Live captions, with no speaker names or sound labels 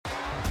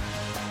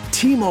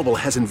T-Mobile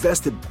has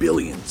invested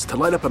billions to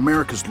light up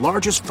America's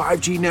largest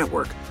 5G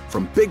network,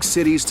 from big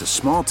cities to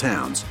small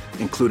towns,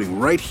 including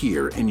right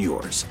here in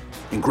yours.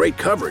 And great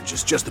coverage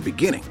is just the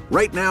beginning.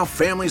 Right now,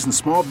 families and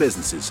small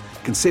businesses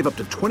can save up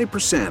to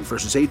 20%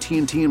 versus AT&T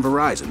and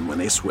Verizon when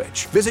they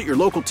switch. Visit your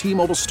local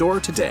T-Mobile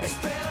store today.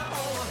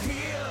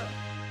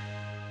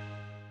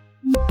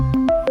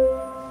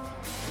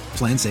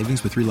 Plan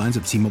savings with 3 lines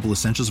of T-Mobile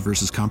Essentials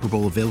versus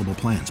comparable available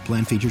plans.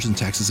 Plan features and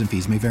taxes and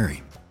fees may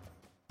vary.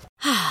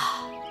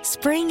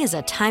 Spring is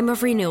a time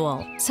of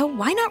renewal, so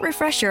why not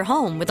refresh your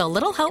home with a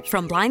little help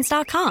from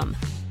Blinds.com?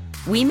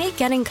 We make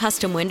getting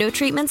custom window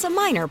treatments a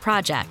minor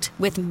project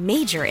with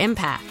major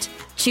impact.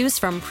 Choose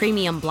from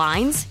premium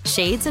blinds,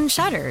 shades, and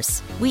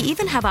shutters. We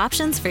even have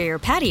options for your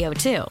patio,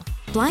 too.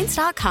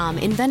 Blinds.com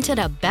invented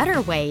a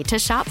better way to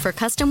shop for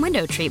custom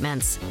window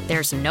treatments.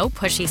 There's no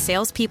pushy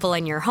salespeople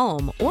in your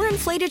home or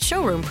inflated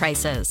showroom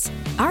prices.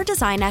 Our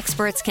design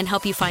experts can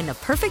help you find the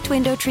perfect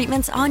window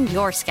treatments on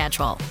your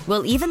schedule.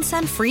 We'll even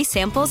send free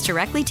samples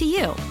directly to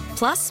you.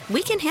 Plus,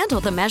 we can handle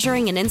the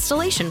measuring and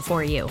installation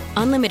for you.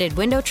 Unlimited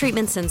window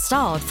treatments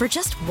installed for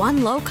just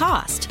one low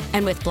cost.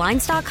 And with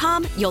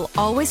Blinds.com, you'll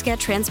always get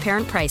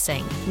transparent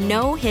pricing.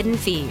 No hidden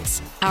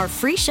fees. Our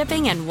free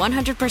shipping and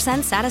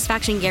 100%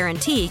 satisfaction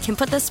guarantee can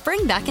put the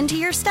spring back into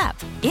your step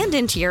and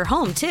into your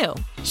home, too.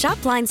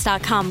 Shop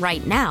Blinds.com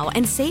right now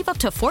and save up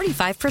to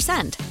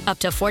 45%. Up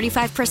to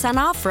 45%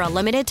 off for a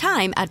limited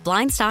time at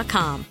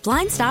Blinds.com.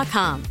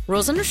 Blinds.com.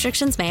 Rules and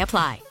restrictions may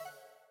apply.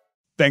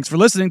 Thanks for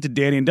listening to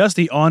Danny and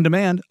Dusty On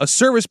Demand, a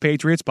Service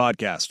Patriots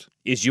podcast.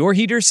 Is your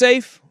heater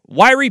safe?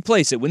 Why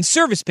replace it when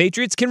Service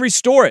Patriots can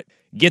restore it?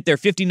 Get their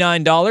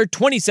 $59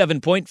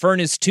 27-point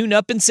furnace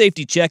tune-up and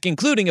safety check,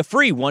 including a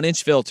free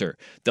 1-inch filter.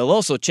 They'll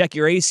also check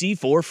your AC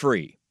for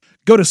free.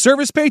 Go to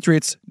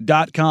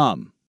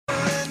ServicePatriots.com.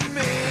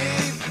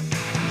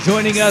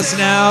 Joining us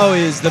now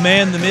is the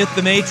man, the myth,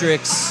 the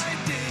Matrix,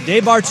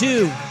 Dave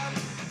Bartoo,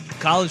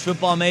 College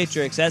Football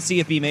Matrix, at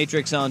CFB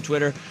Matrix on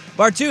Twitter.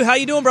 Bartoo, how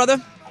you doing,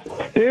 brother?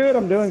 Dude,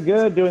 I'm doing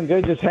good.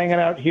 Just hanging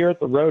out here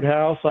at the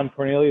Roadhouse on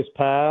Cornelius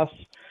Pass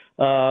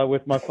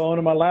with my phone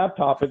and my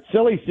laptop. It's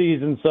silly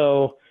season,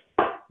 so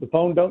the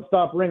phone don't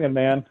stop ringing,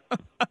 man.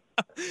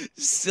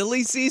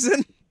 Silly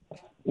season?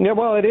 Yeah,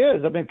 well, it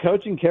is. I've been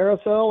coaching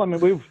carousel. I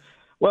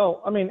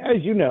mean,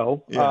 as you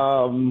know,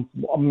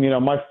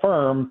 my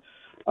firm,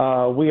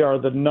 we are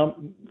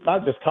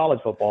not just college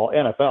football,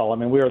 NFL. I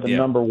mean, we are the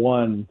number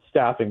one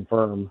staffing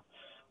firm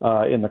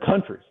in the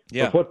country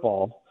for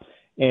football.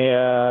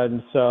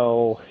 And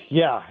so,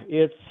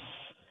 it's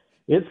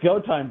go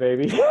time,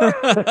 baby.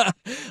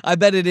 I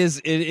bet it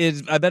is.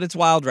 I bet it's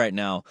wild right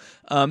now.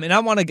 And I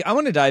want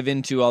to dive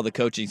into all the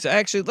coaching. So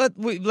actually,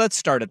 let's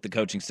start at the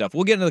coaching stuff.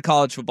 We'll get into the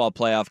college football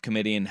playoff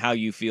committee and how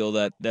you feel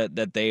that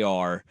they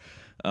are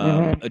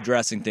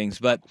addressing things.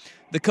 But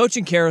the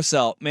coaching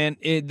carousel, man,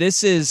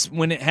 this is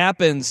when it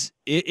happens.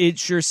 It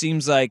sure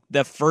seems like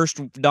the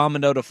first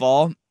domino to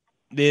fall.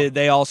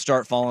 They all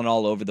start falling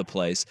all over the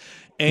place.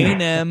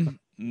 A&M.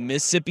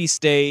 Mississippi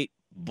State,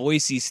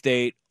 Boise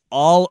State,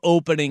 all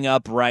opening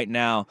up right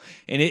now,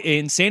 and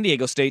in San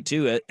Diego State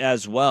too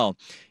as well.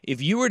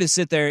 If you were to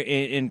sit there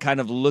and kind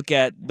of look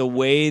at the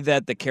way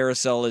that the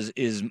carousel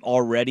is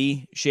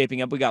already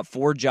shaping up, we got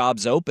 4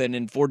 jobs open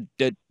and 4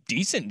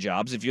 decent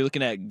jobs. If you're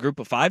looking at group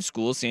of 5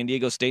 schools, San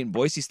Diego State and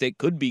Boise State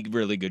could be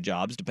really good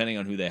jobs depending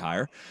on who they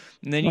hire.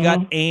 And then you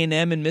got A&M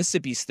and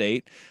Mississippi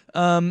State.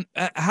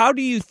 How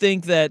do you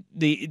think that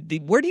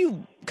where do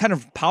you kind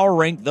of power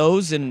rank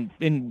those in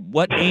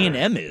what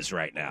A&M is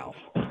right now?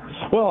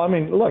 Well, I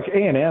mean, look,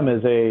 A&M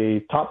is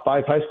a top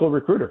 5 high school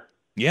recruiter.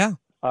 Yeah.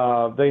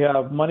 They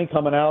have money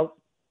coming out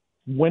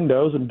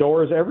windows and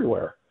doors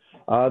everywhere.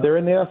 They're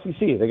in the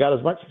SEC. They got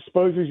as much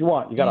exposure as you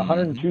want. You got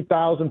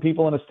 102,000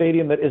 people in a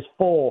stadium that is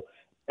full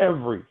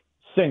every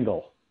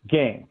single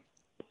game.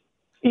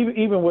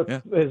 Even with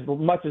as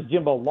much as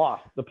Jimbo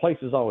lost, the place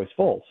is always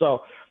full.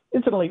 So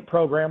it's an elite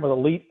program with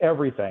elite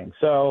everything.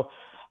 So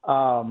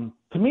to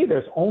me,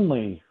 there's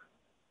only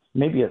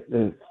maybe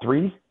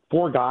 3-4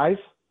 guys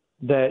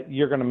that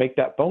you're going to make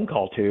that phone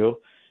call to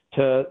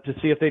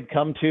see if they'd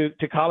come to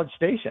College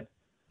Station.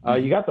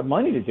 You got the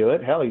money to do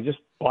it. Hell, you just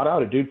bought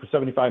out a dude for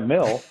 $75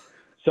 million.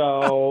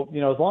 So,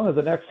 as long as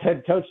the next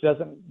head coach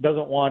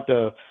doesn't want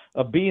a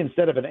B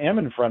instead of an M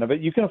in front of it,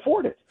 you can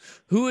afford it.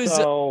 Who's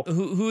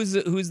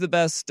the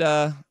best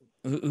guy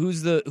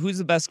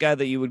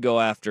that you would go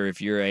after if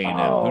you're A&M?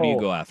 Who do you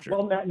go after?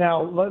 Well,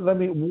 now let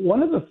me.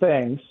 One of the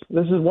things.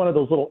 This is one of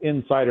those little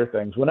insider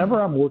things. Whenever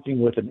I'm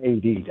working with an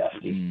AD,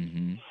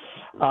 Dusty,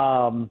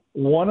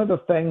 one of the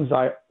things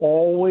I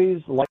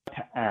always like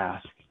to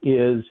ask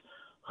is,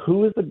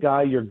 who is the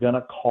guy you're going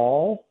to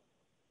call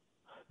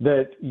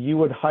that you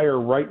would hire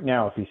right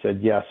now if he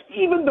said yes,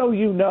 even though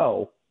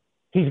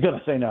he's going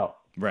to say no?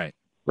 Right?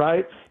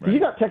 You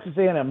got Texas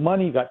A&M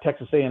money, you got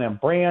Texas A&M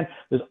brand.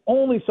 There's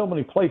only so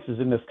many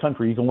places in this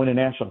country you can win a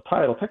national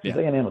title. Texas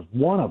A&M is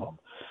one of them.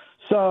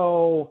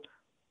 So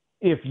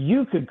if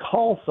you could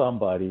call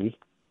somebody,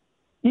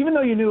 even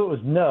though you knew it was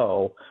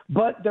no,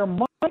 but there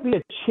might be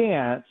a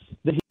chance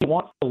that he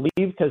wants to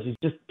leave because he's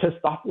just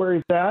pissed off where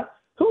he's at,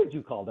 who would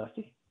you call,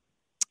 Dusty?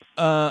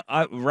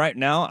 Right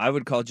now, I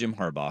would call Jim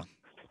Harbaugh.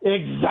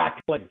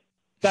 Exactly.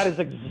 That is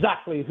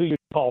exactly who you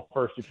call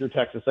first if you're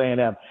Texas A&M.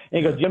 And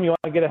he goes, Jim, you want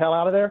to get the hell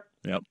out of there?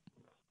 Yep.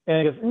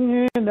 And he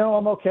goes, no,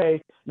 I'm okay.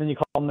 And then you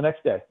call him the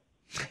next day.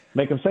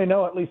 Make him say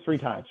no at least 3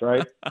 times,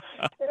 right?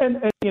 and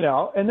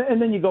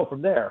then you go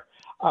from there.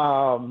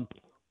 And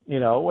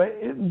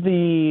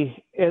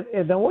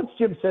then once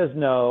Jim says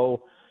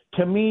no,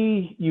 to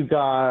me, you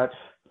got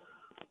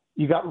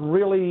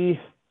really,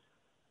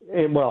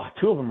 well,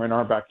 2 of them are in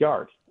our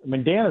backyard. I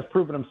mean, Dan has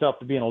proven himself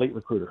to be an elite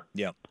recruiter.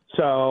 Yep.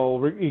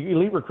 So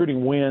elite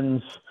recruiting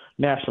wins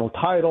national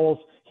titles.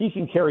 He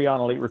can carry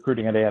on elite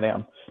recruiting at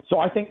A&M. So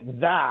I think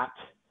that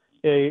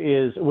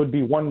would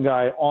be one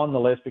guy on the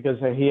list because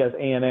he has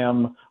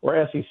A&M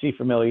or SEC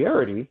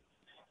familiarity,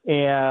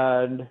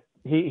 and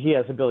he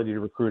has ability to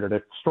recruit at an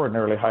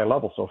extraordinarily high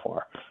level so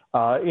far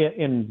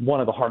in one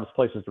of the hardest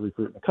places to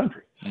recruit in the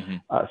country. Mm-hmm.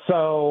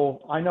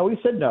 So I know he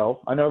said no.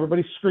 I know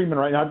everybody's screaming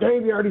right now,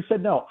 Dave, you already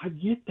said no. I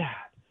get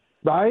that,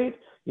 right?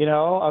 I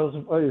was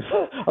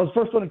the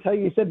first one to tell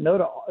you he said no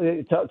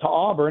to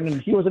Auburn,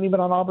 and he wasn't even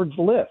on Auburn's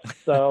list.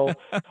 So,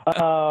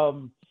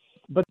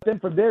 but then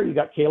from there you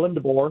got Kalen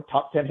DeBoer,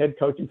 top 10 head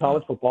coach in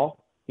college football.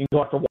 You can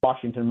go after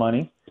Washington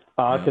money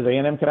because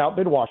A&M can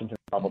outbid Washington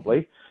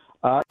probably.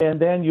 And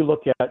then you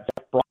look at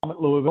Jeff Brom at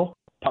Louisville,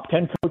 top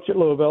 10 coach at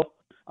Louisville.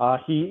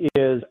 He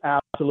is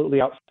absolutely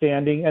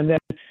outstanding. And then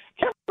I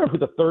can't remember who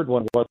the third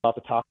one was off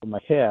the top of my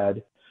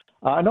head.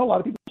 I know a lot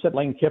of people said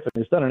Lane Kiffin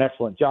has done an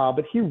excellent job,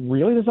 but he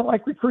really doesn't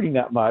like recruiting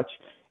that much.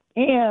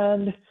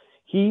 And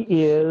he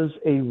is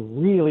a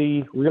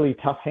really, really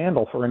tough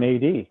handle for an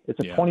AD. It's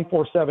a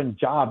 24/7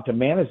 job to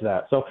manage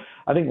that. So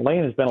I think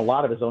Lane has been a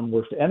lot of his own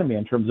worst enemy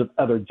in terms of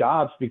other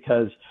jobs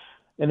because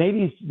an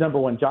AD's number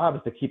one job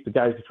is to keep the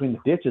guys between the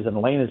ditches,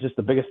 and Lane is just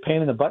the biggest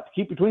pain in the butt to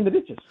keep between the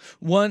ditches.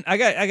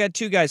 I got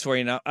 2 guys for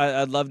you now.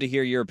 I'd love to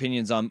hear your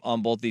opinions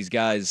on both these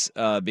guys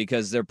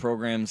because their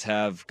programs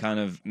have kind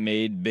of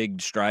made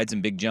big strides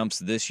and big jumps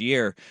this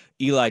year.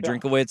 Eli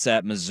Drinkowitz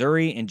at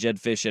Missouri and Jed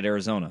Fish at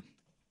Arizona.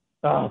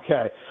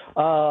 Okay.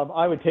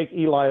 I would take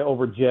Eli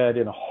over Jed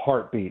in a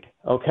heartbeat,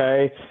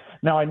 okay?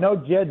 Now, I know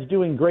Jed's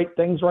doing great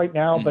things right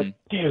now, but,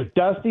 dude,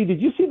 Dusty,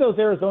 did you see those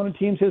Arizona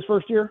teams his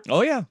first year?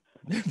 Oh, yeah.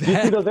 Did you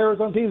see those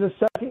Arizona teams his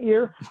second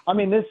year? I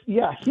mean,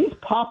 he's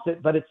popped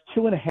it, but it's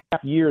 2.5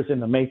 years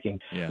in the making.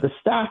 Yeah. The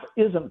staff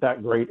isn't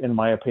that great, in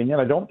my opinion.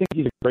 I don't think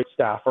he's a great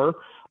staffer.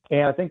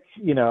 And I think,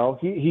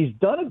 he's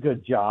done a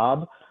good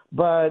job,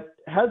 but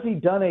has he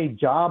done a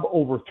job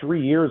over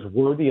 3 years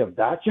worthy of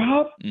that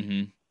job?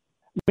 Mm-hmm.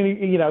 I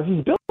mean,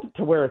 he's built it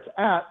to where it's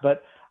at,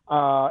 but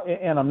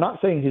and I'm not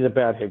saying he's a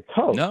bad head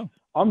coach. No.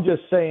 I'm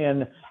just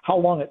saying how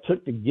long it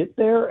took to get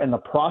there and the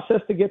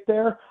process to get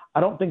there. I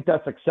don't think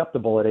that's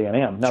acceptable at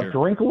A&M. Now, Sure.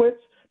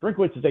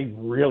 Drinkowitz is a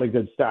really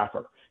good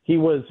staffer.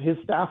 His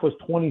staff was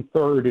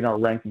 23rd in our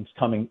rankings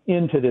coming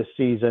into this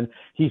season.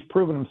 He's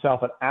proven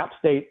himself at App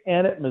State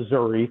and at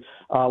Missouri.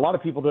 A lot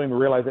of people don't even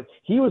realize that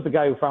he was the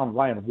guy who found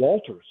Ryan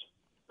Walters,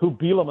 who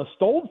Bielema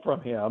stole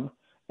from him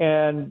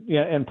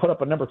and put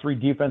up a number 3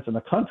 defense in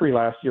the country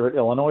last year at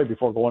Illinois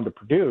before going to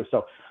Purdue.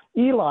 So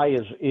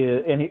Eli's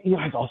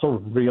also a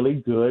really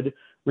good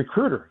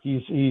recruiter.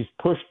 He's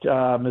pushed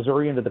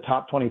Missouri into the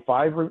top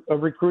 25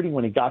 of recruiting.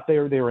 When he got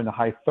there, they were in the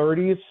high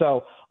 30s.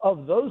 So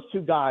of those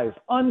 2 guys,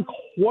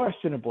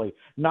 unquestionably,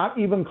 not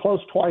even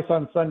close twice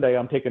on Sunday,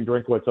 I'm taking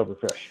Drinkowitz over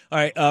Fish. All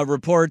right,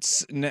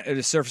 reports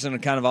surfacing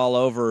kind of all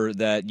over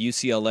that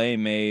UCLA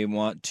may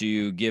want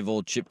to give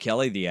old Chip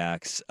Kelly the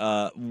axe.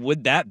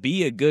 Would that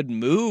be a good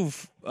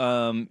move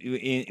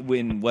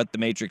in what the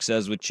Matrix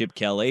says with Chip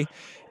Kelly?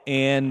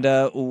 And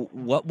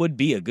what would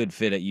be a good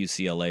fit at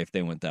UCLA if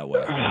they went that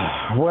way?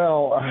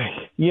 Well,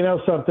 you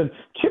know something?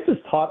 Chip has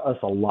taught us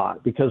a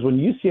lot because when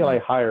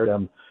UCLA hired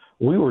him,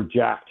 we were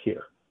jacked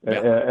here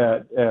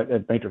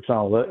at Matrix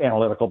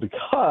Analytical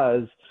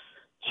because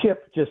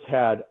Chip just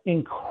had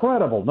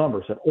incredible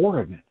numbers at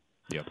Oregon.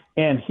 Yep.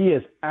 And he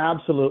has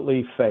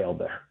absolutely failed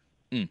there.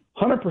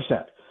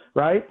 100%,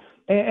 right?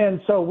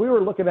 And so we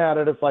were looking at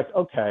it, it's like,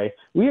 okay,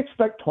 we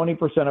expect 20%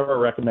 of our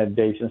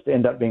recommendations to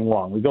end up being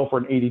wrong. We go for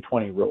an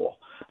 80-20 rule.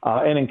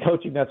 And in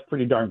coaching, that's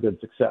pretty darn good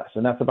success,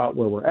 and that's about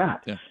where we're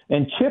at. Yeah.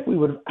 And Chip, we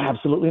would have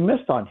absolutely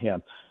missed on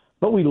him.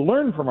 But we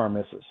learned from our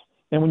misses.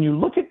 And when you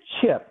look at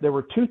Chip, there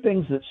were 2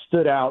 things that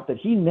stood out that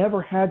he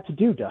never had to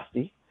do,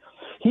 Dusty.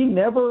 He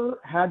never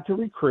had to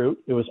recruit.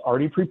 It was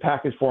already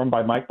prepackaged for him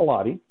by Mike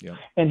Bellotti. Yeah.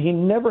 And he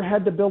never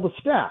had to build a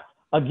staff.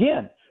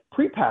 Again,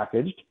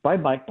 prepackaged by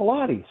Mike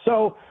Bellotti.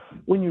 So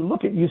when you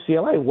look at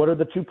UCLA, what are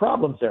the 2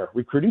 problems there?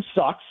 Recruiting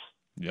sucks.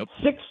 Yep.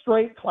 6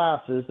 straight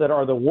classes that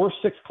are the worst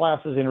 6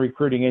 classes in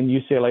recruiting in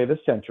UCLA this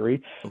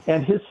century. Oof.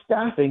 And his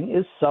staffing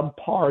is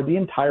subpar the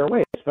entire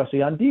way,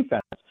 especially on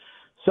defense.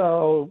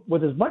 So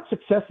with as much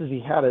success as he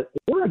had at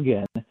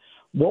Oregon,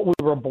 what we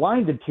were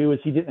blinded to is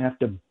he didn't have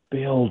to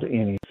build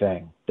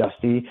anything,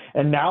 Dusty.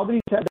 And now that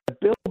he's had to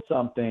build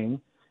something,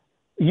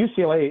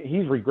 UCLA,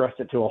 he's regressed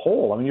it to a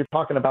hole. I mean, you're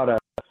talking about a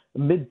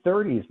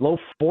mid-30s, low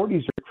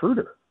 40s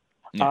recruiter.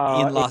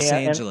 In Los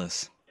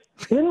Angeles.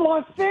 In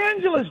Los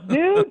Angeles,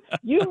 dude.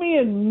 You, me,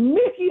 and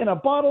Mickey and a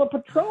bottle of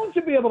Patron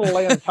should be able to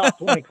land top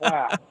 20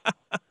 class.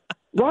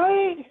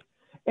 Right?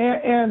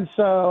 And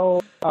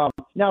so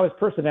now his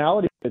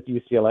personality at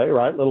UCLA,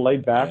 right? A little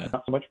laid back,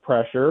 not so much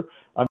pressure.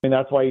 I mean,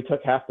 that's why he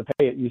took half the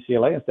pay at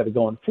UCLA instead of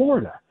going to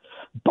Florida.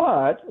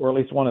 But, or at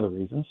least one of the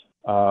reasons.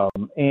 But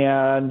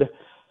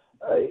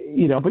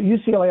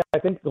UCLA, I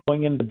think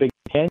going into the Big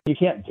Ten, you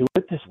can't do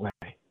it this way.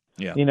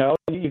 Yeah.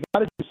 You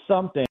got to do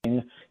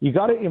something. You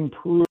got to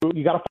improve.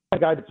 You got to find a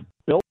guy that's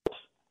built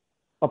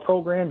a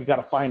program. You got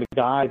to find a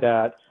guy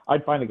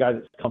I'd find a guy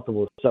that's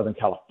comfortable with Southern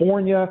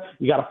California.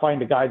 You got to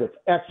find a guy that's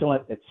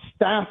excellent at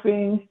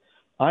staffing.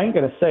 I ain't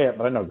going to say it,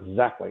 but I know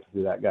exactly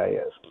who that guy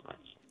is.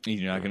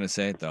 You're not going to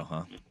say it though,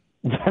 huh?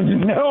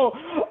 No,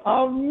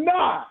 I'm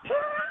not.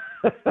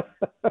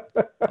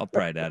 I'll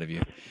pry it out of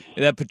you.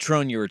 That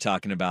Patron you were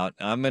talking about,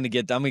 I'm gonna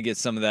get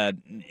some of that.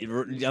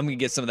 I'm gonna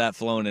get some of that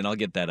flowing, and I'll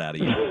get that out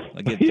of you.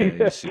 I'll get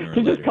you sooner or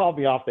later. Just call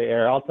me off the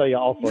air. I'll tell you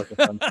all sorts of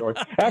fun stories.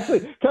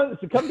 Actually,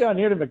 come down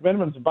here to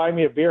McMiniman's and buy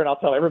me a beer, and I'll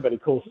tell everybody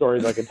cool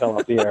stories I can tell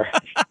off the air.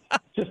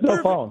 Just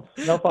no phone.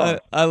 No phone.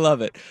 I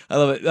love it.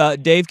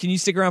 Dave, can you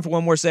stick around for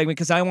one more segment?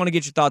 Because I want to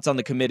get your thoughts on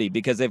the committee,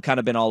 because they've kind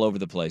of been all over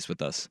the place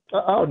with us.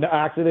 No,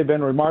 actually, they've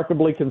been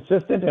remarkably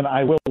consistent, and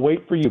I will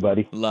wait for you,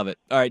 buddy. Love it.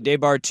 All right, Dave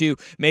Bartoo,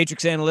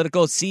 Matrix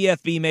Analytical,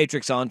 CFB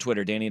Matrix on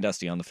Twitter. Danny and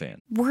Dusty on the Fan.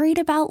 Worried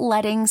about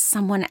letting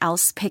someone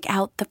else pick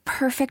out the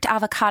perfect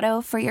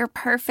avocado for your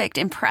perfect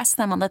impress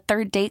them on the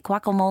third date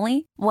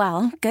guacamole?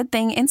 Well, good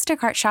thing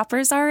Instacart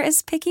shoppers are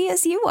as picky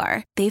as you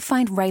are. They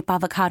find ripe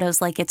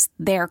avocados like it's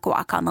their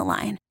guac on the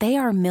line. They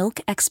are milk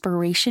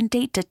expiration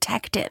date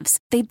detectives.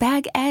 They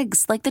bag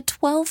eggs like the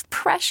 12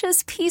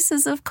 precious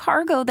pieces of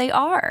cargo they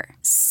are.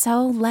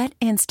 So let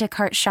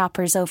Instacart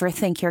shoppers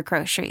overthink your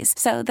groceries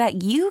so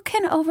that you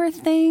can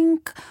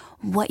overthink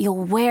what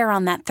you'll wear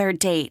on that third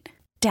date.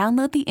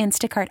 Download the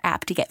Instacart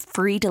app to get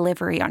free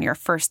delivery on your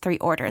first 3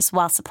 orders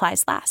while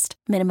supplies last.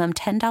 Minimum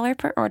 $10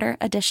 per order.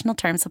 Additional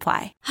terms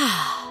apply.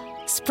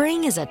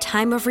 Spring is a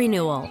time of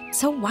renewal,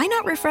 so why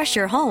not refresh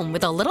your home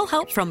with a little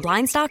help from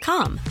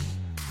Blinds.com?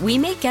 We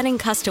make getting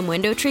custom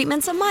window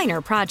treatments a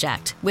minor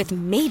project with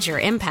major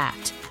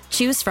impact.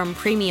 Choose from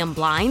premium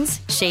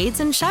blinds, shades,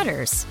 and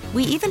shutters.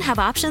 We even have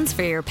options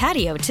for your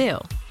patio, too.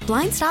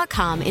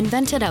 Blinds.com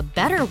invented a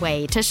better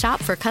way to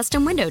shop for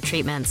custom window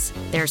treatments.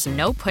 There's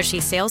no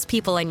pushy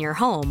salespeople in your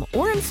home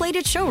or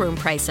inflated showroom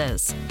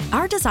prices.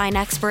 Our design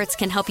experts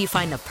can help you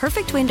find the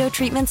perfect window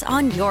treatments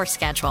on your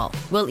schedule.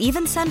 We'll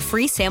even send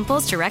free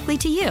samples directly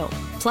to you.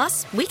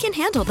 Plus, we can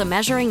handle the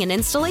measuring and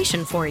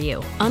installation for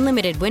you.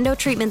 Unlimited window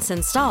treatments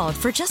installed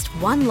for just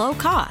one low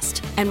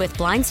cost. And with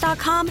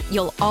Blinds.com,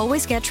 you'll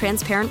always get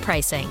transparent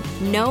pricing.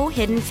 No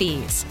hidden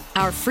fees.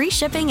 Our free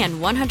shipping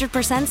and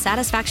 100%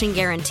 satisfaction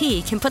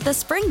guarantee can put the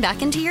spring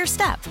back into your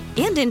step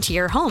and into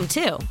your home,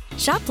 too.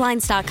 Shop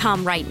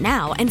Blinds.com right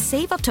now and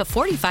save up to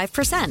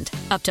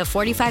 45%. Up to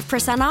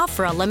 45% off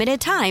for a limited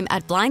time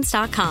at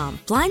Blinds.com.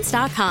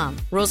 Blinds.com.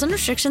 Rules and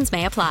restrictions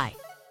may apply.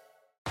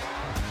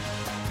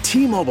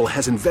 T-Mobile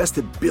has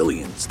invested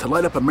billions to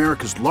light up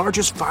America's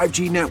largest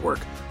 5G network,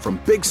 from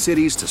big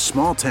cities to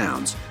small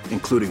towns,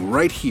 including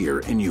right here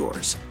in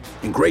yours.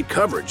 And great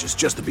coverage is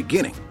just the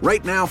beginning.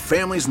 Right now,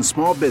 families and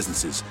small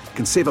businesses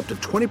can save up to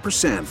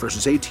 20%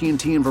 versus AT&T and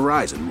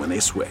Verizon when they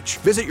switch.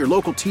 Visit your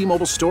local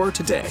T-Mobile store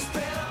today.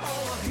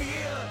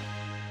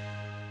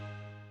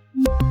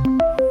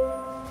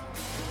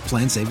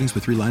 Plan savings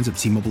with 3 lines of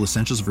T-Mobile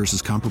Essentials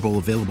versus comparable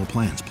available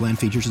plans. Plan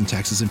features and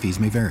taxes and fees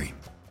may vary.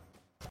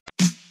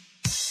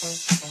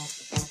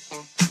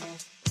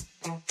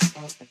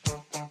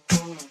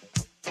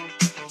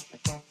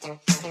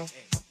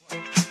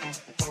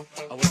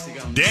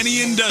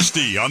 Danny and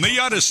Dusty on the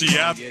Odyssey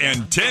app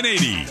and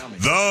 1080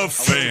 The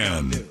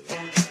Fan.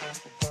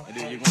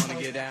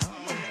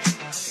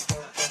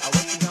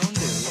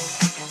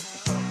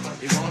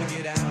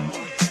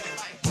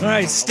 All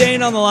right,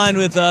 staying on the line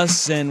with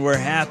us, and we're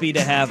happy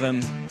to have him.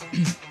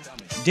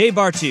 Dave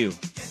Bartoo,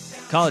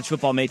 College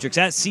Football Matrix,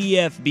 at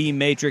CFB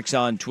Matrix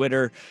on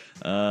Twitter.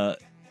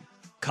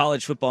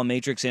 College Football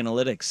Matrix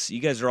Analytics. You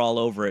guys are all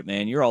over it,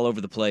 man. You're all over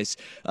the place.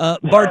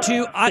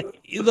 Bartoo,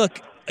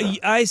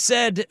 I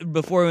said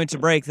before we went to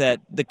break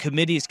that the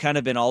committee's kind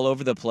of been all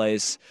over the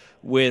place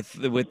with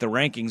the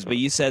rankings, but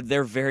you said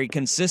they're very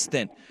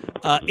consistent.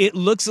 It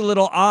looks a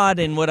little odd,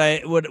 and what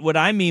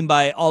I mean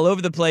by all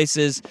over the place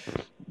is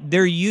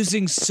they're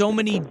using so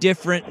many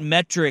different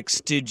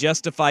metrics to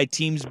justify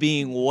teams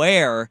being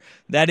where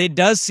that it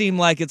does seem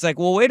like it's like,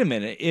 well, wait a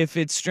minute. If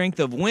it's strength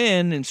of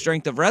win and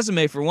strength of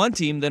resume for one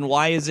team, then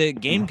why is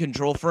it game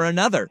control for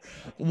another?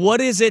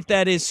 What is it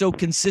that is so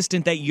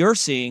consistent that you're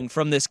seeing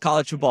from this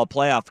college football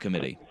playoff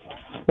committee?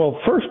 Well,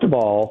 first of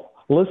all,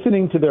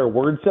 listening to their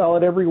word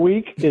salad every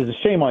week is a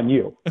shame on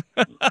you.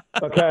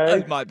 Okay?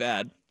 That's my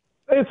bad.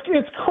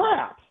 It's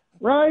crap,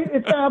 right?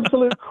 It's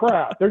absolute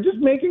crap. They're just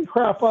making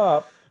crap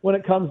up when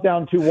it comes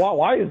down to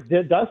why is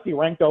Dusty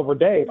ranked over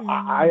Dave.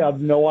 I have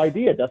no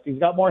idea. Dusty's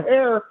got more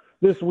hair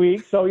this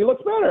week, so he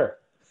looks better.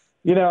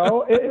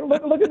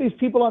 Look at these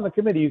people on the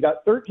committee. You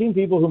got 13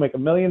 people who make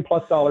 $1 million+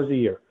 a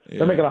year. Yeah.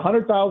 They're making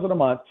 $100,000 a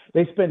month.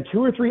 They spend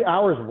 2 or 3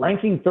 hours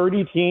ranking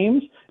 30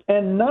 teams,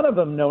 and none of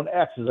them know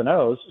X's and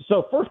O's.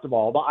 So first of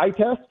all, the eye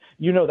test,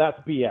 that's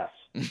BS.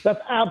 That's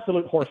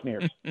absolute horse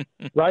nears,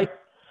 right?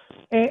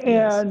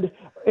 And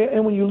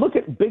when you look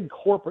at big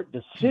corporate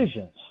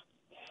decisions,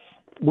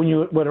 when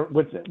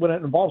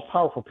it involves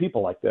powerful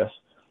people like this,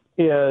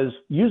 is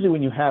usually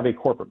when you have a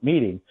corporate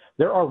meeting,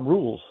 there are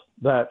rules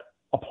that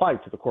apply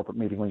to the corporate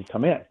meeting when you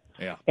come in.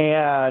 Yeah.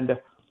 And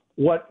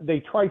what they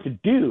try to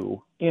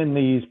do in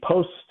these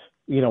post,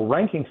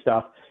 ranking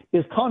stuff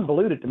is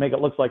convoluted to make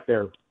it look like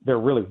they're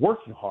really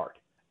working hard.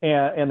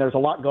 And there's a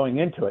lot going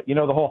into it.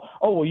 The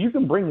whole, you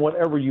can bring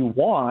whatever you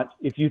want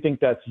if you think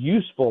that's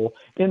useful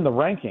in the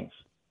rankings.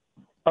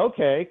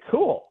 Okay,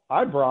 cool.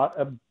 I brought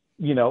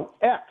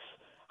X.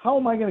 How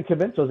am I going to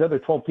convince those other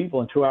 12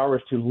 people in 2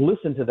 hours to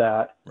listen to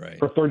that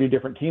for 30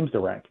 different teams to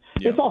rank?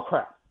 Yep.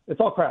 It's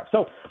all crap.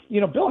 So,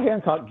 Bill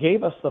Hancock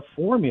gave us the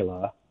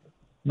formula,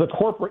 the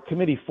corporate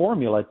committee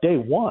formula, day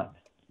one.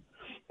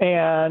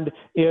 And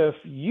if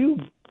you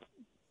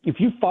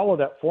follow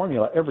that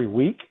formula every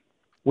week,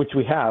 which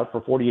we have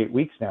for 48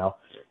 weeks now,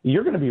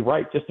 you're going to be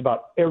right just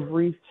about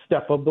every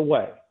step of the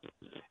way.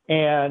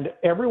 And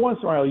every once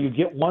in a while, you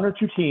get 1 or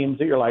 2 teams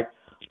that you're like,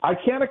 I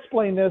can't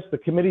explain this. The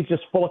committee's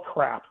just full of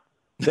crap.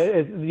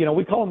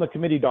 We call them the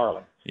committee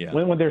darling. Yeah.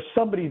 When there's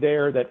somebody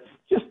there that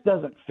just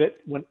doesn't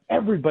fit when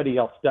everybody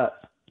else does.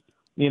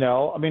 We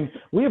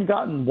have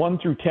gotten 1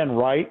 through 10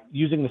 right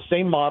using the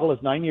same model as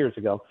 9 years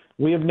ago.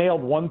 We have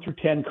nailed 1 through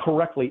 10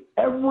 correctly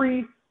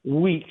every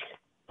week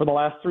for the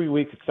last 3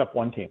 weeks except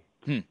one team.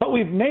 But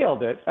we've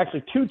nailed it.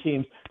 Actually, 2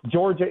 teams.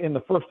 Georgia in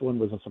the first one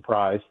was a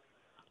surprise.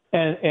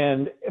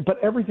 But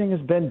everything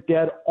has been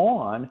dead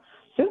on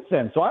since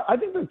then. So I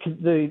think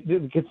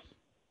the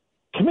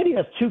committee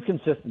has 2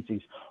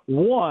 consistencies.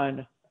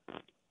 One,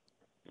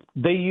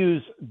 they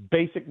use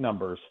basic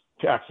numbers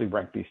to actually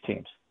rank these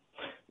teams.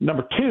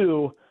 Number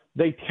 2,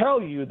 they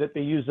tell you that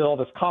they use all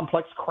this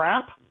complex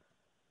crap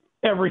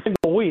every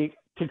single week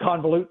to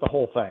convolute the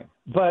whole thing.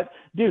 But,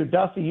 dude,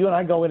 Dusty, you and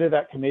I go into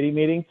that committee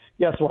meeting.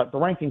 Guess what? The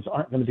rankings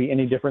aren't going to be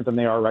any different than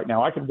they are right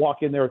now. I could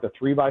walk in there with a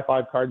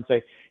 3x5 card and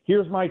say,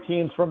 here's my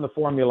teams from the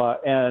formula,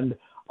 and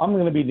I'm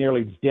going to be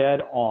nearly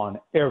dead on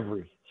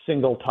every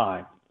single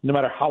time, no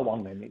matter how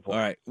long they meet for. All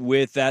right.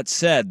 With that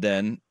said,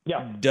 then,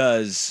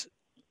 does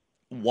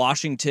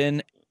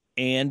Washington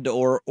and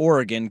or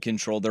Oregon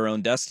control their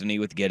own destiny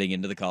with getting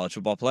into the college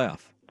football playoff?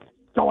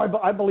 Oh,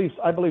 I believe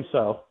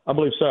so.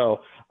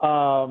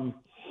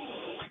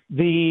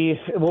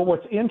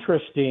 What's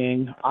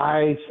interesting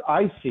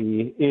I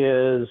see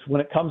is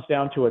when it comes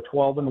down to a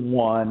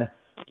 12-1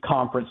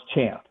 conference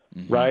champ,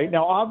 right?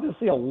 Now,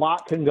 obviously, a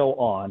lot can go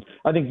on.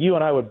 I think you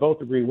and I would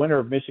both agree winner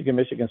of Michigan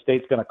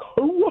State's going to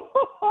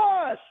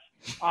crush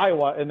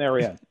Iowa, and they're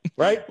in,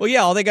 right? Well,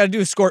 yeah, all they got to do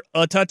is score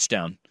a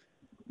touchdown.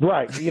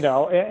 Right,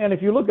 and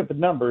if you look at the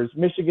numbers,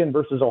 Michigan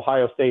versus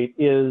Ohio State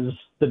is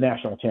the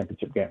national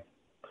championship game.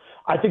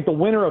 I think the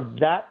winner of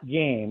that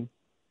game,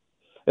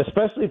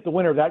 especially if the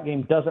winner of that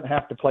game doesn't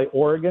have to play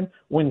Oregon,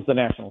 wins the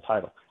national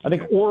title. I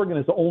think Oregon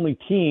is the only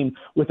team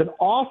with an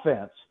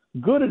offense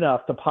good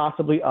enough to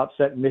possibly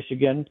upset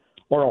Michigan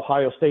or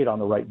Ohio State on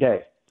the right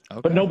day.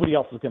 Okay. But nobody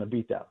else is going to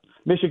beat them.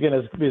 Michigan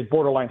is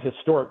borderline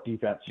historic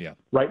defense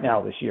right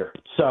now this year.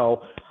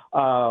 So,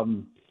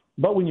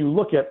 but when you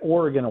look at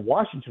Oregon and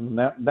Washington from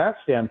that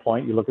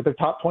standpoint, you look at their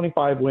top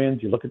 25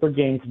 wins, you look at their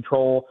game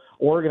control.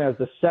 Oregon has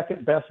the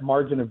second best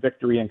margin of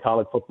victory in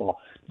college football.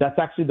 That's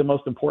actually the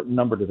most important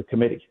number to the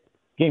committee,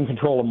 game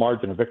control and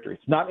margin of victory.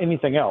 It's not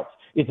anything else.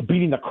 It's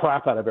beating the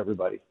crap out of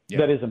everybody.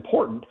 That is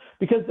important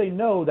because they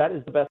know that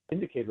is the best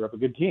indicator of a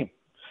good team.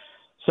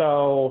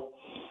 So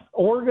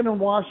Oregon and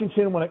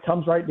Washington, when it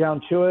comes right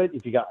down to it,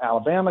 if you got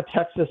Alabama,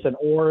 Texas, and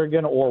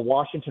Oregon or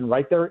Washington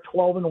right there at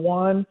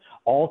 12-1,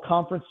 all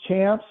conference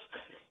champs,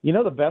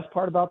 the best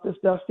part about this,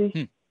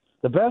 Dusty?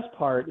 The best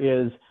part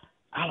is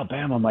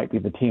Alabama might be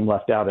the team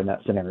left out in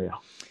that scenario.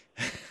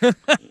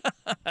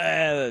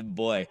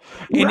 Boy.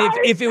 And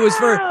right? if it was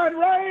for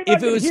right. I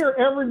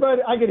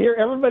could hear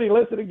everybody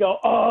listening go,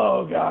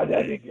 oh God,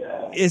 that'd be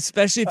good.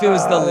 Especially if it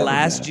was the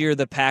last year of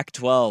the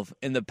Pac-12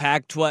 and the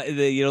Pac-12,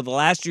 the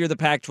last year of the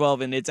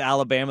Pac-12 and it's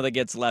Alabama that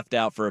gets left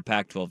out for a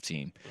Pac-12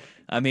 team.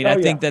 I mean,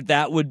 I think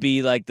that would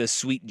be like the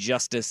sweet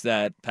justice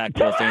that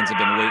Pac-12 fans have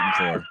been waiting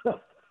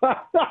for.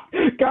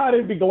 God,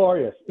 it'd be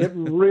glorious. It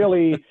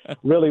really,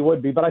 really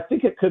would be. But I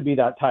think it could be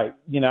that tight.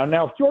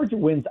 Now if Georgia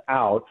wins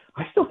out,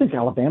 I still think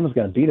Alabama's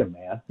going to beat them,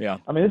 man. Yeah.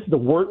 I mean, this is the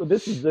word.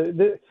 This is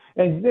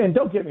and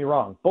don't get me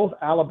wrong. Both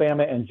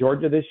Alabama and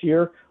Georgia this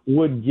year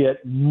would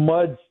get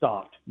mud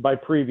stomped by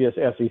previous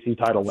SEC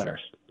title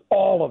winners.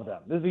 All of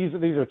them. These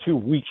are 2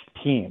 weak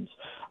teams.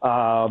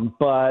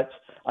 But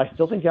I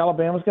still think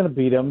Alabama's going to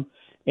beat them.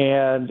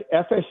 And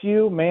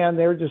FSU, man,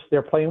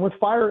 they're playing with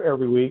fire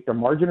every week. Their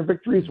margin of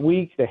victory is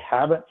weak.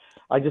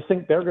 I just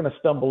think they're going to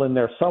stumble in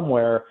there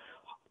somewhere.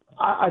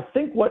 I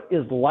think what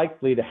is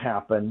likely to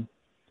happen,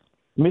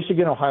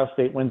 Michigan, Ohio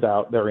State wins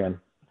out, they're in.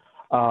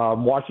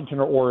 Washington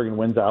or Oregon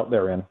wins out,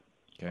 they're in.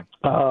 Okay.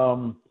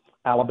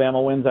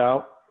 Alabama wins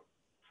out,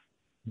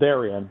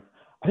 they're in.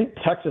 I think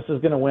Texas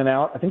is going to win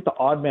out. I think the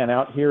odd man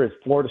out here is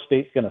Florida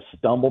State's going to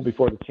stumble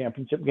before the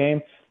championship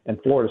game, and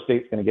Florida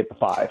State's going to get the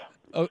 5.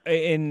 Oh,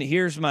 and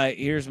here's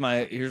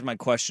my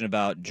question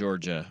about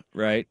Georgia,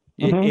 right?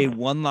 Mm-hmm. A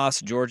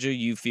one-loss Georgia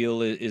you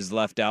feel is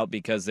left out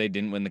because they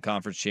didn't win the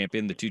conference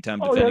champion, the two-time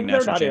defending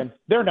national champion?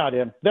 They're not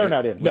in.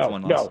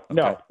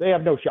 No. They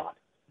have no shot.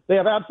 They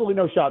have absolutely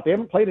no shot. They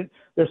haven't played it.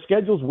 Their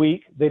schedule's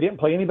weak. They didn't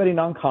play anybody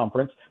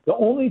non-conference. The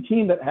only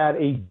team that had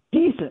a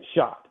decent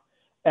shot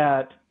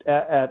at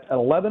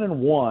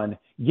 11-1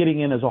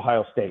 getting in is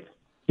Ohio State,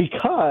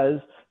 because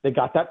they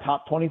got that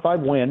top 25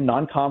 win,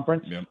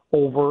 non-conference,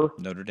 over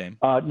Notre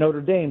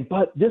Dame.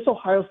 But this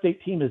Ohio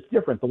State team is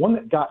different. The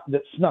one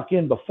that snuck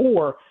in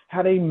before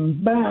had a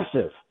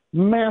massive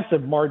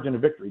margin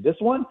of victory. This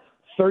one,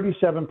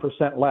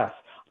 37% less.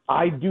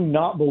 I do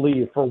not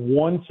believe for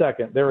 1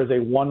 second there is a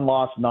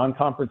one-loss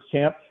non-conference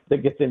champ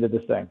that gets into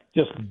this thing.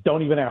 Just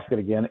don't even ask it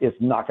again. It's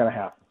not going to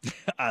happen.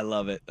 I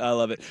love it.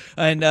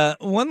 And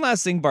one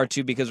last thing,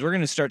 Bartoo, because we're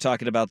going to start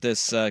talking about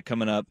this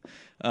coming up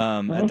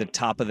at the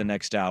top of the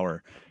next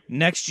hour.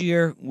 Next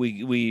year,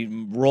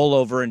 we roll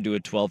over and do a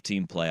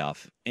 12-team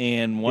playoff.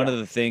 And one of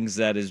the things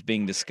that is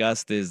being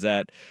discussed is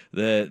that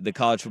the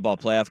College Football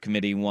Playoff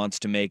Committee wants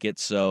to make it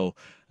so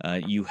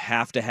you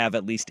have to have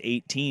at least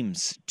 8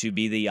 teams to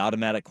be the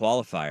automatic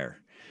qualifier.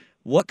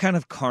 What kind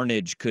of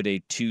carnage could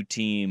a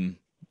 2-team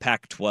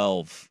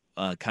Pac-12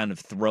 kind of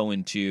throw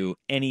into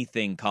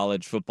anything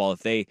college football if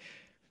they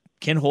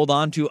can hold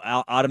on to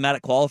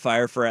automatic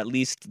qualifier for at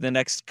least the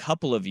next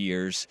couple of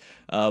years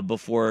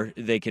before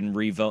they can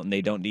re-vote and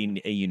they don't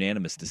need a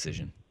unanimous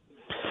decision?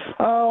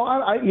 Oh,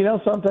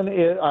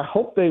 I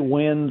hope they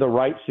win the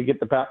rights to get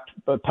the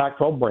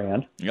Pac-12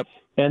 brand. Yep.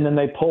 And then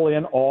they pull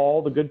in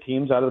all the good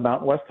teams out of the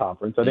Mountain West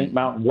Conference. I think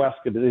Mountain West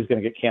is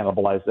going to get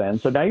cannibalized then.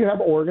 So now you have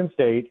Oregon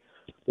State,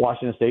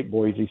 Washington State,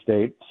 Boise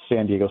State,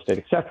 San Diego State,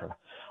 etc.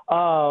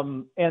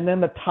 And then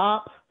the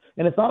top,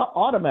 and it's not an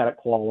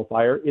automatic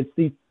qualifier, it's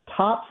the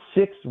top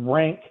 6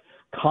 ranked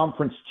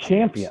conference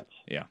champions.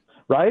 Yeah.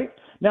 Right?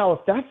 Now,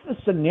 if that's the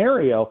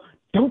scenario,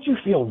 don't you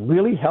feel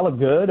really hella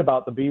good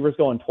about the Beavers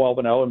going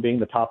 12-0 and being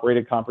the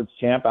top-rated conference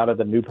champ out of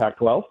the new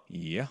Pac-12?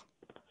 Yeah.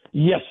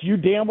 Yes, you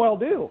damn well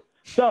do.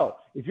 So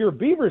if you're a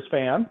Beavers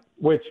fan,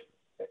 which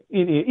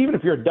even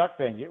if you're a Duck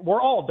fan,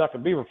 we're all Duck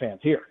and Beaver fans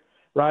here,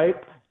 right?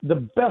 The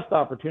best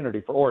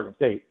opportunity for Oregon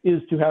State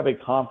is to have a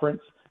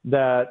conference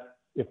that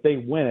if they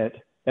win it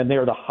and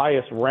they're the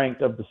highest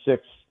ranked of the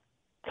 6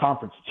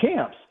 conference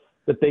champs,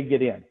 that they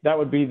get in. That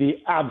would be the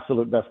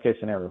absolute best case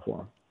scenario for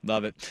them.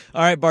 Love it.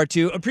 All right,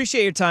 Bartoo,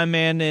 appreciate your time,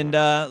 man, and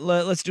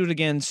let's do it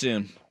again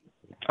soon.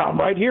 I'm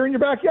right here in your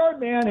backyard,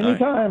 man.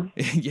 Anytime.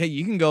 Right. Yeah,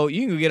 you can go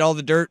get all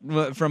the dirt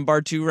from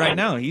Bartoo right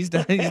now. He's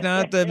down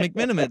at the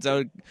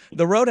McMinimans,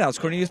 the Roadhouse,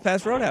 Cornelius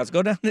Pass Roadhouse.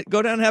 Go down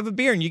and have a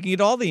beer, and you can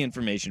get all the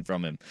information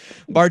from him.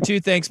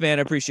 Bartoo, thanks, man.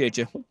 I appreciate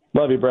you.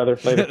 Love you, brother.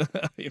 Later.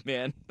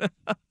 Man.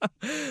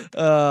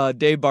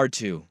 Dave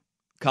Bartoo,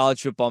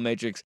 College Football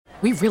Matrix.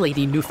 We really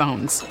need new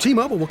phones.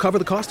 T-Mobile will cover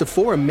the cost of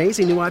 4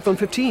 amazing new iPhone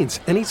 15s,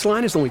 and each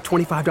line is only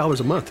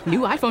 $25 a month. New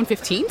iPhone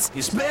 15s?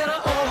 It's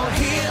better over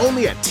here.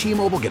 Only at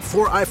T-Mobile, get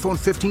 4 iPhone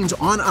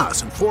 15s on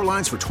us and 4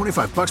 lines for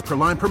 $25 per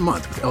line per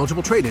month with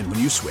eligible trade-in when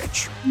you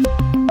switch.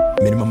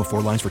 Minimum of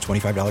 4 lines for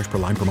 $25 per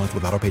line per month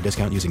with autopay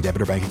discount using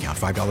debit or bank account.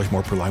 $5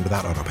 more per line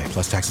without autopay,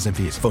 plus taxes and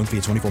fees. Phone fee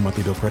at 24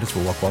 monthly bill credits for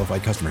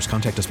well-qualified customers.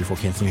 Contact us before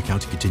canceling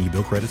account to continue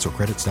bill credits or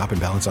credit stop and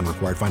balance on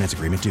required finance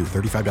agreement due.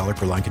 $35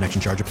 per line connection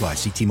charge applies.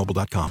 See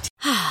T-Mobile.com.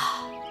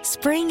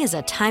 Spring is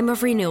a time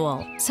of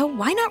renewal, so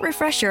why not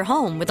refresh your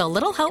home with a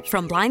little help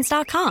from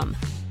Blinds.com?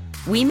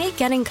 We make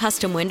getting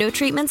custom window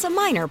treatments a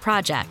minor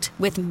project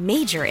with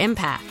major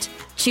impact.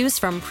 Choose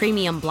from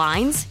premium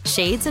blinds,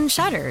 shades, and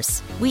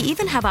shutters. We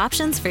even have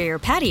options for your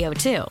patio,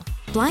 too.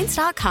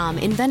 Blinds.com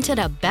invented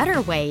a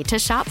better way to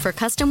shop for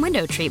custom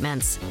window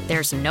treatments.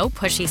 There's no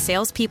pushy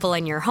salespeople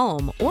in your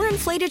home or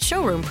inflated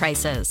showroom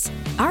prices.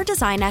 Our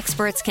design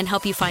experts can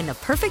help you find the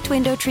perfect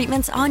window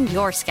treatments on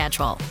your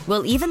schedule.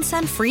 We'll even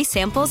send free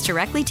samples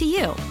directly to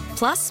you.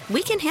 Plus,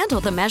 we can handle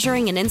the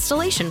measuring and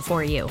installation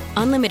for you.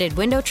 Unlimited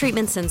window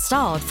treatments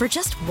installed for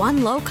just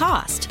one low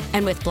cost.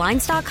 And with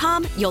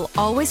Blinds.com, you'll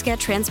always get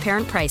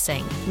transparent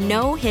pricing.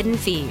 No hidden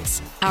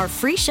fees. Our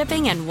free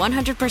shipping and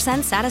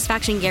 100%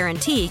 satisfaction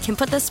guarantee can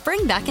put the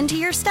spring back into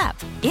your step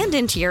and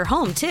into your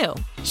home, too.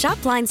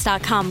 Shop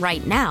Blinds.com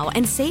right now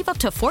and save up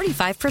to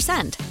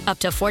 45%. Up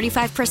to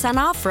 45%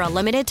 off for a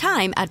limited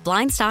time at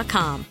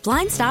Blinds.com.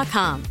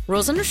 Blinds.com.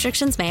 Rules and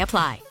restrictions may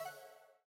apply.